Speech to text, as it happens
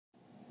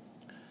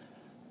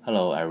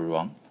Hello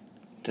everyone.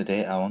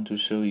 Today I want to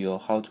show you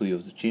how to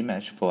use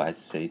Gmesh for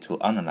SC to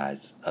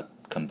analyze a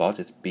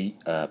composite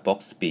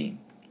box beam.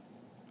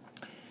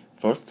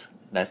 First,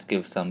 let's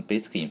give some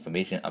basic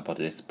information about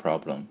this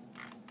problem.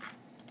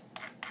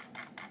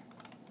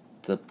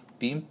 The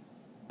beam,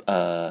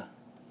 the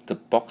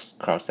box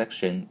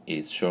cross-section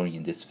is shown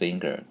in this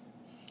figure.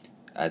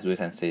 As we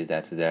can see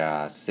that there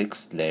are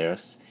 6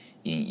 layers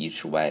in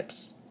each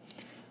webs,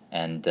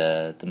 and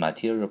the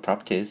material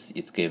properties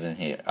are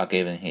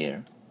given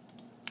here.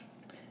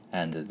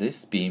 And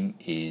this beam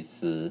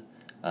is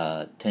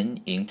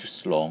 10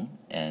 inches long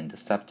and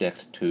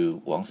subject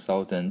to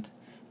 1000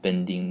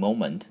 bending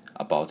moment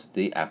about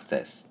the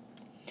axis,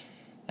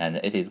 and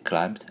it is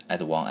clamped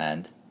at one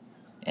end,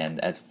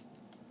 and at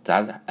the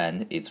other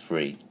end is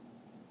free.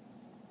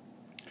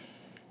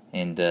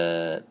 And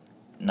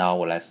now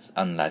let's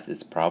analyze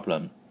this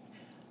problem.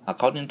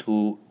 According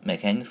to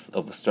Mechanics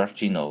of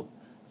Structural,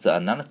 the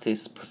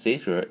analysis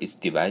procedure is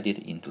divided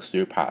into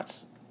 3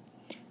 parts: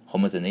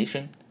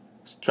 homogenization,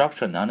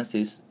 structure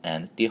analysis,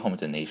 and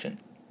dehomogenization.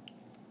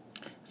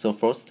 So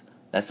first,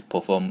 let's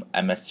perform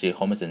MSG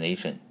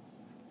homogenization.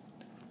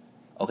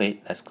 Okay,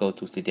 let's go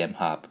to CDM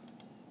Hub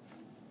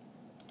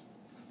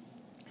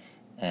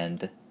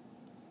and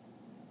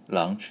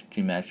launch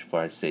Gmesh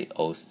for SC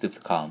or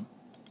SwiftComp.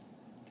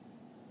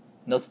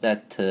 Note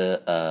that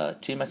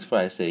Gmesh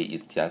for SC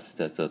is just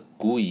the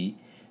GUI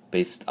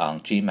based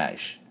on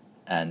Gmesh,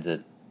 and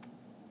the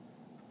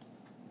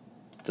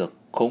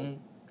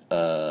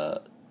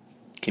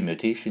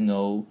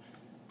computational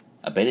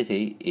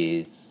ability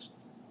is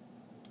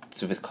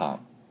SwiftComp.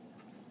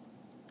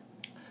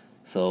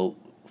 So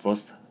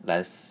first,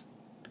 let's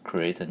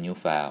create a new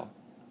file.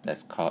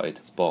 Let's call it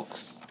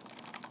box.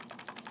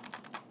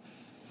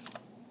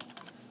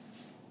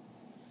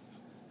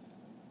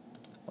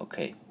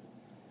 Okay,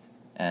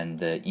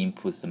 and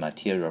input the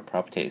material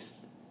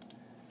properties.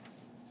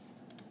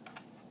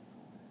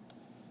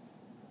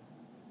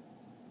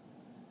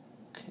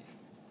 Okay,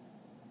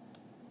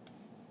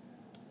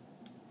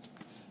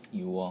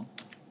 E1,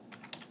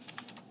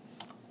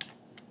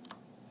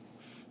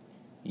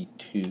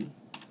 E2,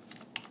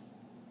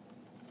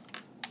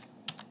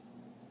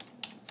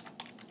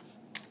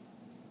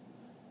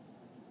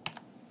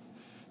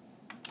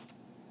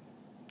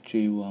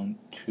 J1,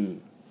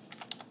 2,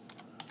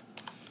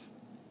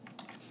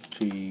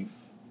 J1,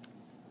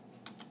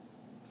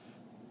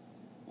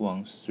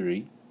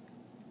 3,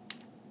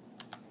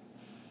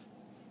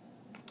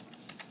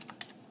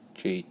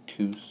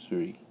 J2,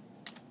 3,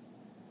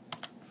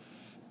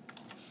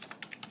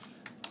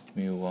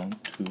 mu1,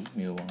 2,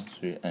 mu1,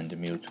 3, and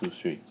mu2,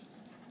 3.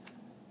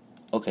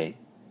 Okay,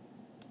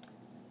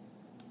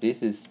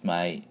 this is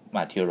my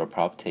material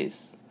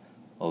properties,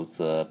 or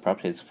the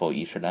properties for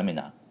each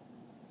lamina.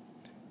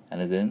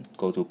 And then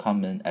go to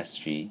Common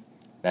SG.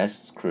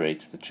 Let's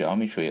create the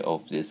geometry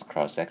of this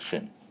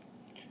cross-section.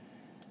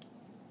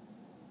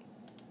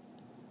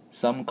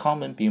 Some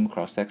common beam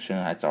cross-section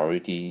has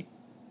already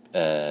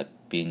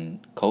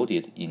been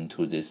coded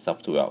into this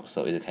software,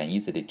 so it can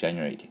easily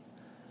generate it.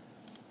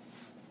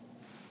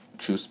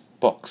 Choose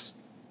box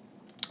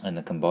and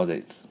the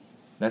composites.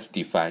 Let's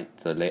define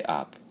the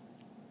layout.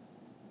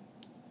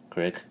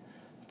 Click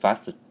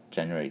Fast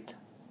Generate.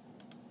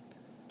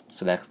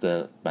 Select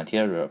the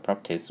material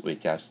properties we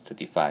just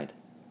defined.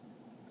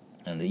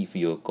 And if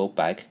you go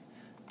back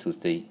to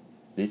see,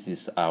 this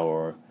is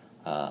our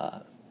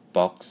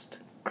boxed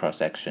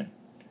cross-section.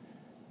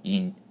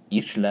 In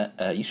each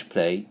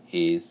plate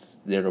is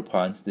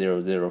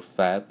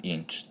 0.005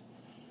 inch,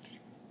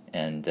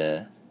 and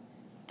the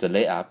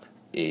layout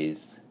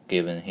is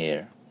given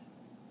here.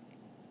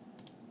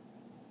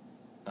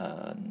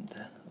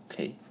 And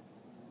okay,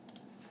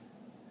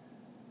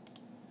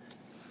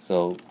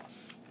 so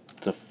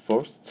the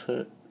first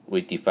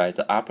we define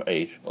the upper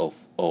edge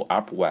of or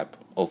upper web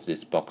of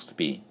this box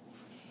beam.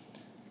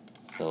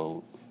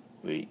 So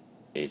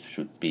it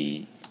should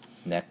be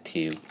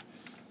negative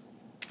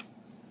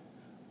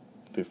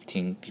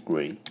 15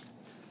 degree.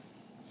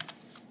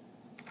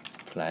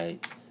 Apply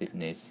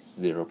thickness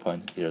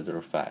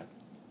 0.005.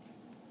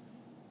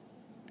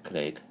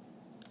 Click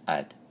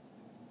Add.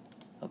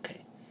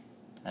 Okay,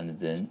 and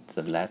then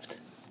the left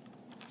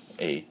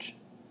edge,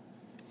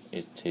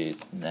 it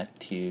is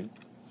negative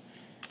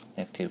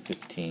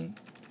 15,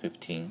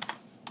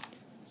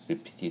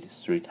 repeated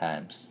 3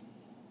 times.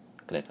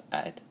 Click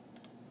Add.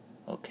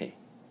 Okay,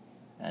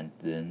 and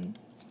then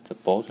the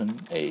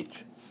bottom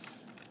edge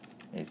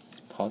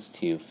is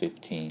positive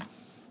 15,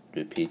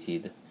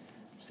 repeated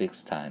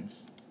 6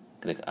 times.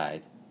 Click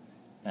Add.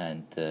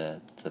 And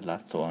the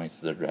last one is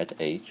the right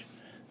edge,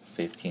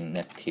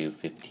 negative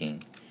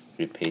 15,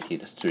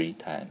 repeated 3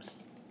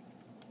 times.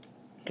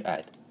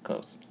 Add.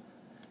 Close.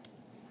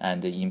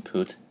 And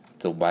input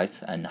the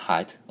width and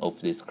height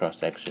of this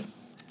cross-section.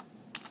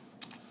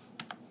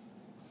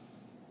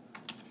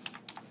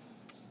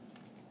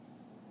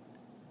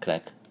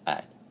 Click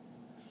Add.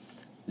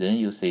 Then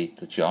you see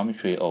the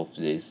geometry of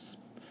this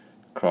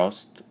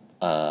boxed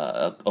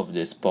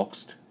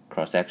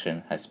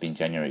cross-section has been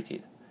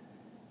generated.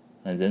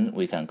 and then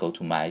we can go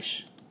to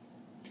mesh,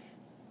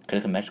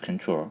 click mesh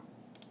control.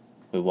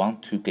 We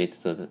want to get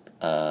the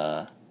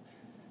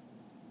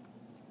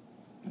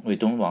we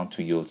don't want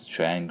to use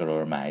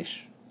triangular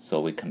mesh,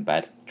 so we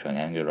convert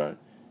triangular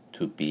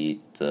to be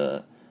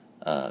the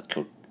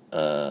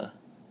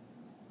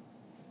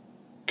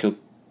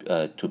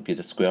to be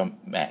the square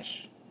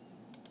mesh,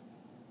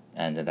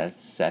 and let's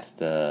set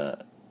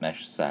the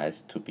mesh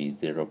size to be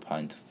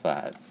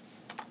 0.5.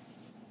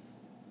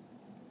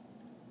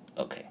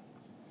 Okay,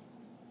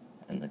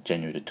 and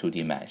generate a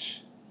 2D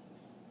mesh,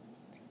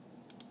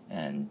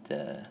 and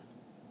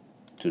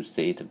to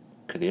see it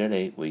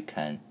clearly, we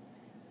can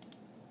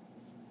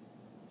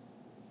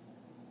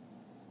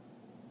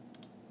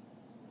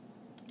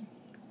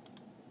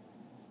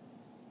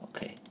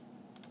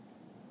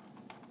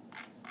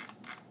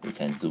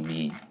zoom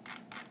in.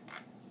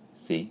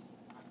 See,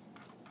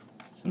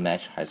 the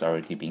mesh has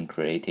already been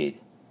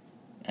created,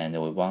 and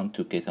we want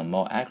to get a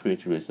more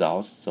accurate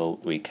result, so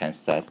we can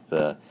set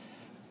the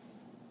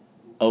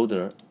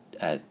order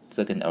as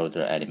second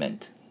order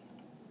element.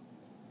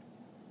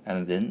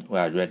 And then we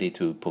are ready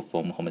to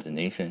perform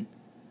homogenization.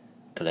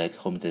 Click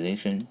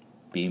homogenization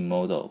beam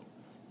model.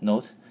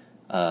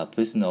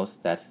 Please note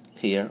that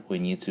here we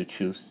need to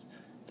choose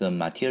the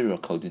material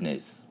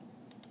coordinates.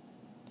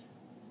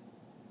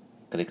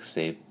 Click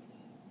save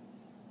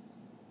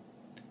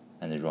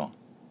and run.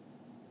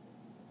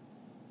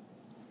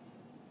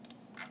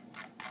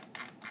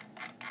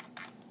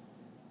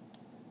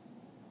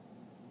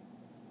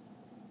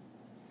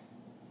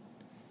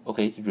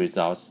 Okay, the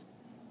result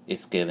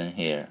is given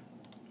here.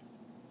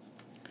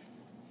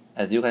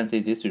 As you can see,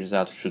 this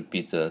result should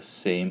be the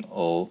same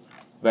or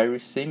very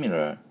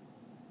similar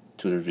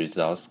to the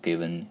results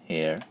given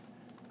here.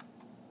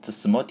 The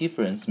small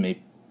difference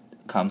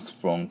comes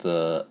from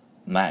the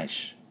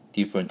mesh,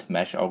 different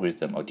mesh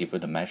algorithm or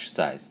different mesh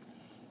size.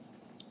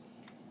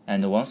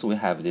 And once we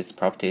have these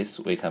properties,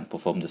 we can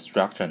perform the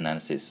structure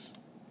analysis.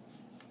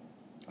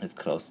 Let's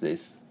close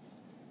this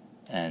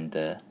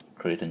and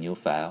create a new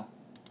file,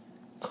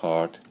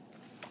 called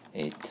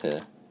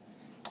it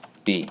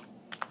B.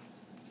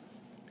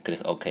 Click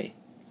OK,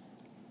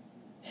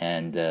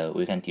 and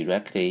we can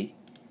directly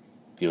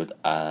build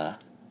our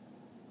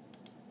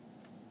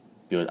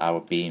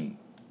beam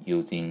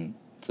using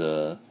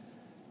the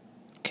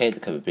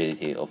CAD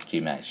capability of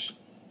Gmesh.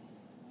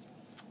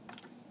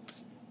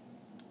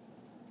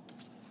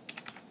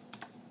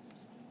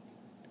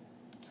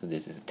 So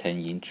this is 10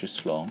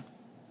 inches long.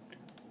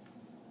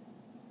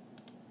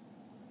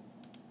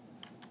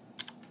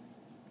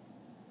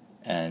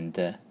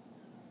 And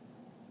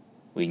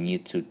we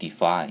need to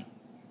define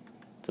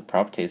the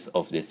properties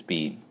of this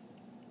beam.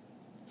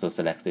 So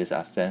select this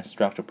Assign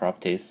Structure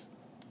Properties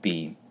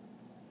beam.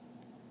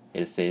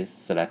 It says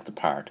select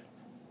part.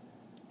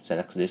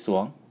 Select this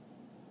one.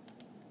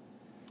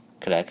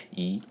 Click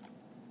E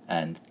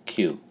and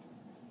Q.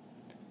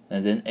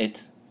 And then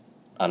it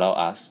allows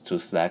us to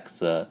select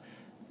the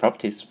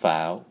properties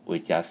file we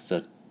just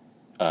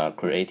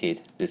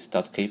created, this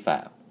 .k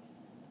file.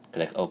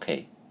 Click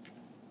OK.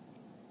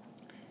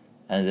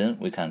 And then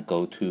we can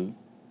go to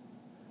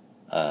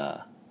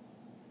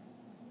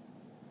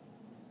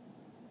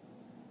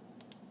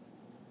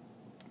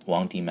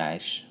 1D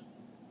mesh,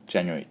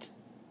 generate.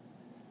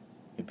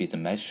 Maybe the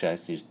mesh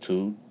size is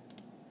too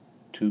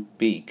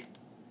big.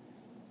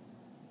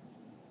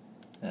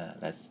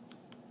 Let's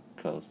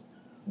close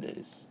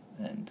this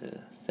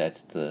and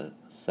set the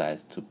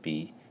size to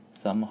be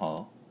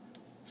somehow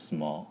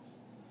small.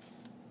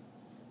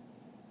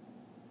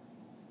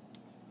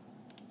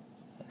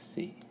 Let's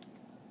see.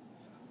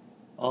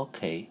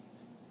 Okay,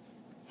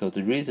 so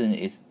the reason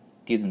it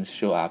didn't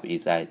show up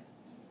is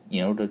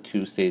in order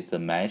to see the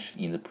mesh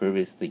in the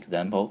previous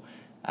example,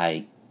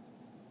 I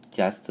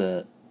just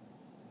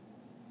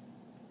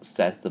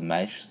set the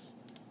mesh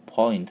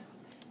point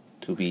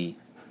to be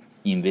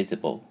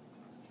invisible.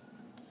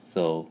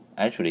 So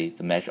actually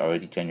the mesh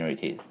already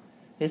generated.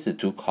 This is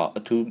too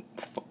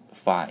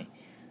fine.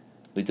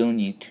 We don't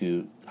need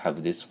to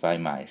have this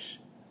fine mesh.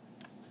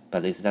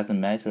 But it doesn't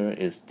matter,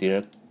 it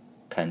still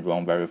can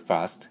run very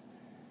fast.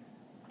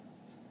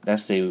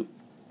 Let's say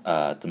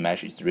the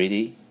mesh is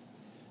ready.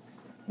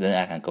 Then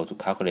I can go to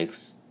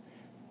Calculus,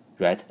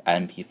 write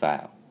IMP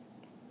file.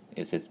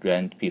 It says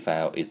IMP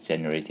file is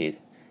generated,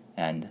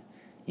 and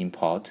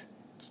import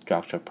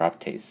structure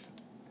properties.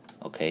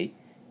 Okay,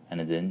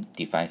 and then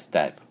define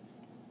step.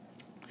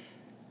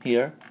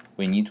 Here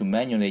we need to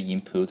manually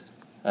input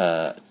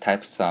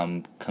type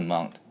some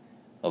command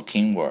or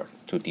keyword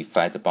to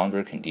define the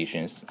boundary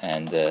conditions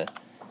and the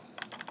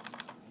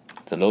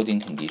loading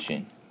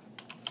condition.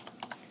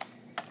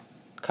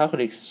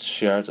 Calculus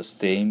shares the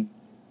same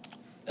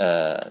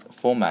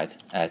format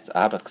as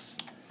ABAX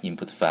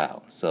input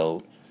file.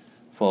 So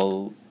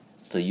for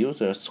the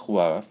users who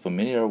are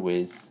familiar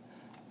with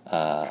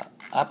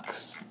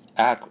ABAX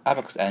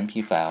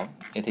MP file,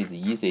 it is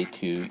easy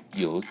to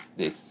use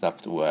this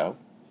software.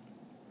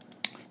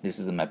 This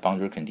is my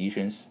boundary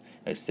conditions.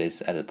 It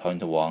says at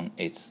point 1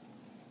 it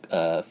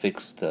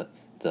fixed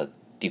the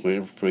degree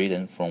of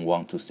freedom from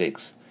 1 to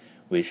 6,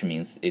 which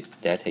means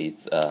that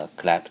is a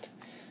collapsed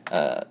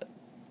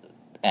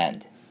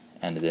end.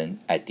 And then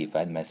I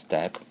define my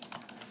step.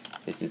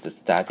 This is a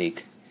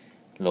static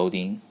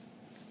loading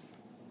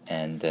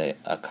and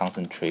a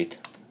concentrate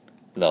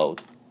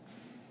load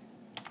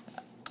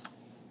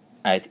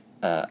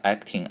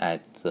acting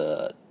at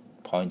the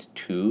point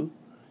 2.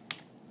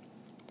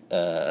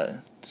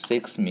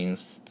 6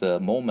 means the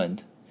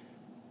moment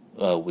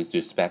with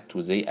respect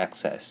to the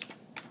axis.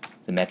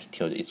 The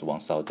magnitude is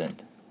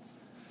 1000.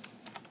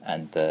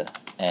 And the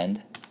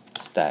end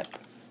step.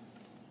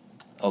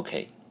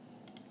 Okay.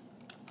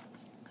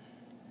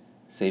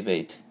 Save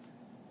it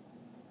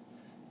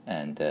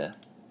and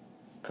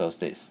close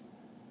this,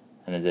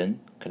 and then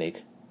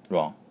click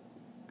Run.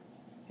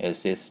 It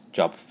says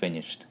job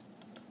finished.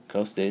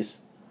 Close this,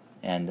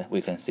 and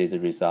we can see the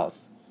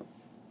results.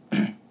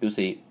 You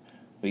see,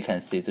 we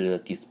can see the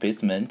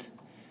displacement,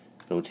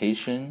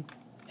 rotation,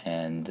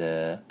 and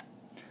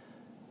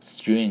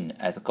strain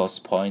at the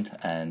gauge point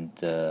and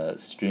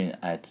strain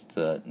at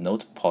the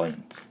node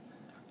point,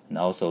 and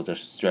also the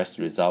stress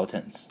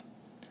resultants.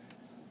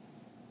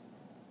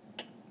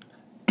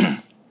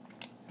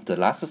 The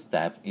last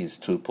step is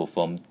to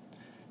perform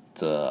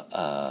the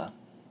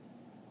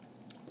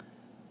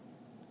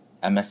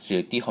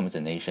MSG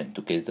dehomogenization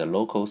to get the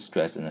local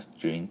stress and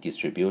strain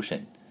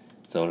distribution.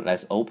 So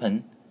let's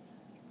open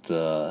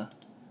the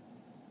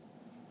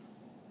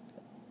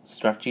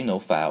structural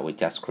file we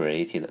just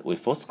created. We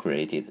first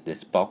created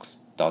this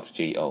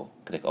box.go.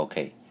 Click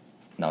OK.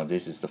 Now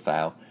this is the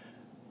file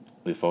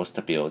we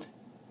first built,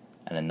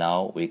 and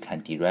now we can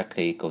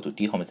directly go to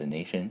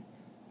dehomogenization.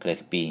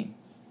 Click Beam,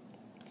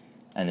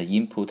 and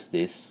input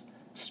this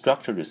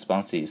structure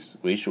responses,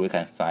 which we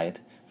can find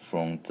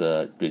from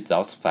the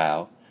results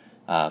file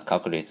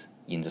calculate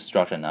in the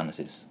structure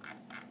analysis.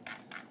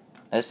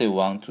 Let's say we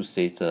want to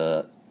see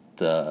the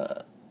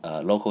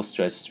local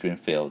stress strain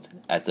field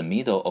at the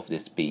middle of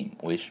this beam,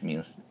 which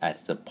means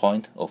at the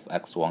point of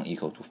x1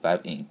 equal to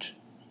 5 inch.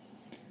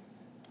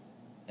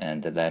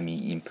 And let me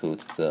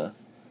input the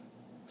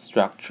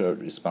structure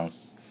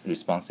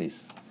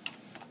responses.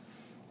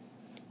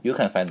 You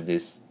can find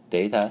this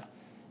data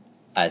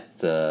at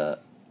the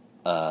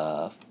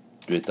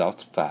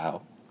results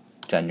file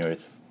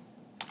generated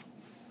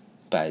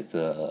by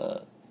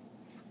the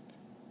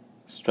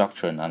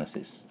structure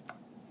analysis.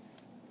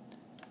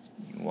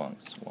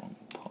 Once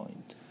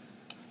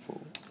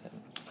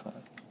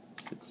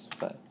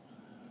 1.47565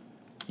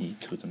 e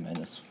to the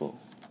minus 4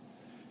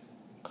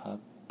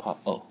 kappa.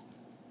 Oh,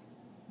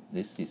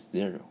 this is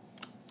 0.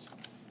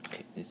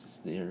 Okay, this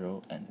is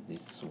 0 and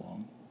this is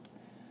 1.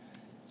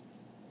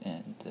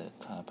 And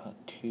kappa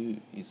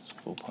 2 is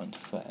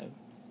 4.5.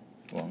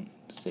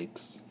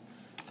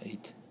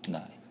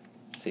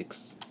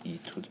 16896 e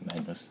to the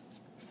minus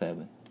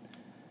 7.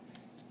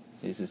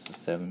 This is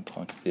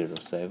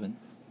 7.07.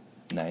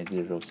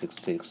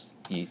 9066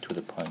 e to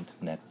the point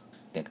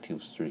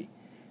negative 3.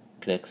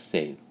 Click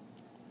Save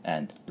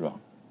and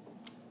Run.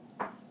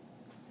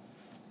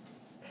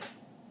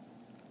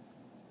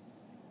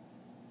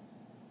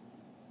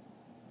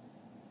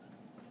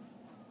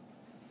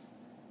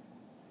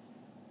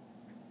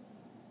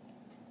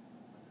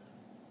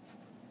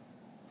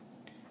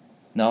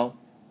 Now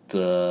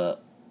the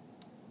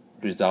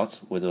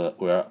results will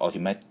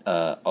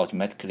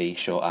automatically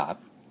show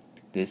up.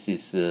 This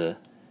is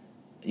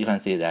you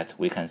can see that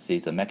we can see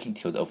the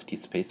magnitude of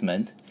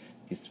displacement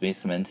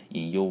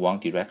in U1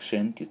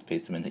 direction,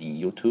 displacement in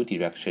U2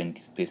 direction,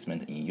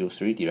 displacement in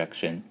U3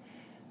 direction,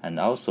 and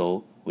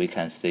also we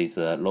can see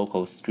the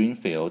local strain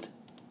field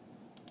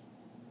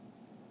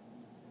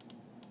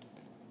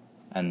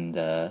and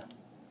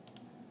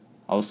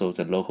also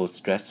the local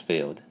stress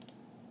field.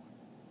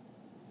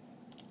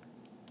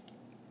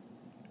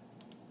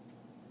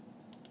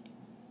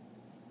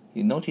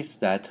 You notice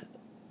that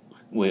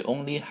we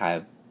only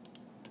have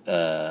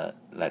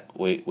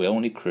we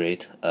only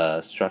create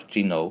a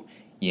structure node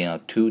in a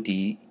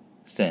 2D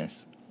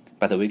sense,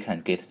 but we can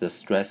get the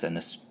stress and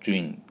the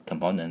strain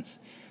components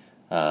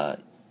for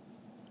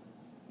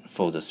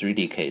the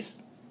 3D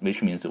case,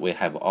 which means we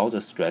have all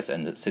the stress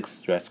and the 6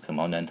 stress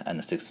component and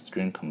the 6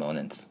 strain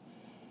components.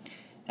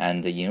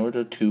 And in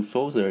order to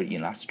further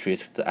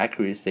illustrate the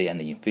accuracy and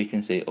the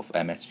efficiency of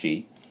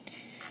MSG,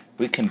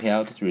 we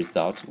compared the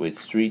results with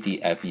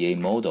 3D FEA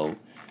model,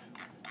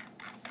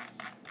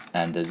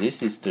 and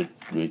this is the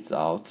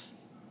results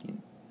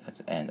at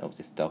the end of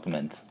this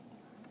document.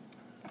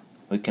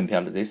 We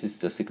compared, this is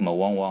the sigma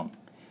 11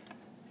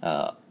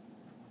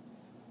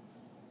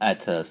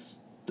 at a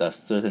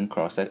certain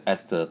cross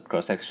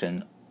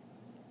section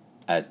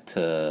at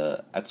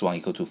x1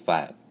 equal to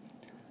 5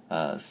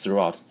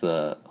 throughout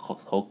the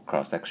whole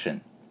cross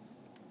section,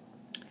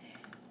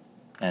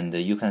 and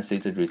you can see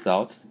the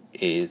result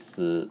is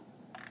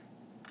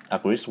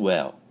agrees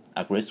well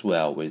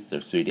with the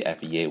 3D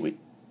FEA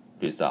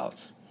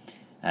results,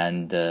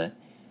 and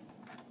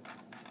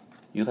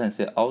you can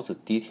see all the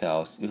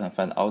details. You can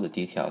find all the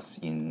details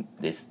in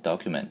this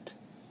document.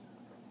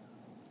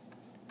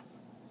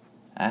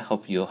 I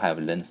hope you have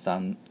learned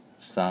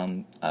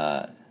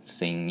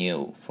thing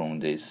new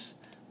from this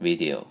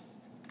video.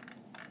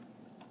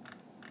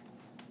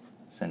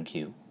 Thank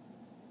you.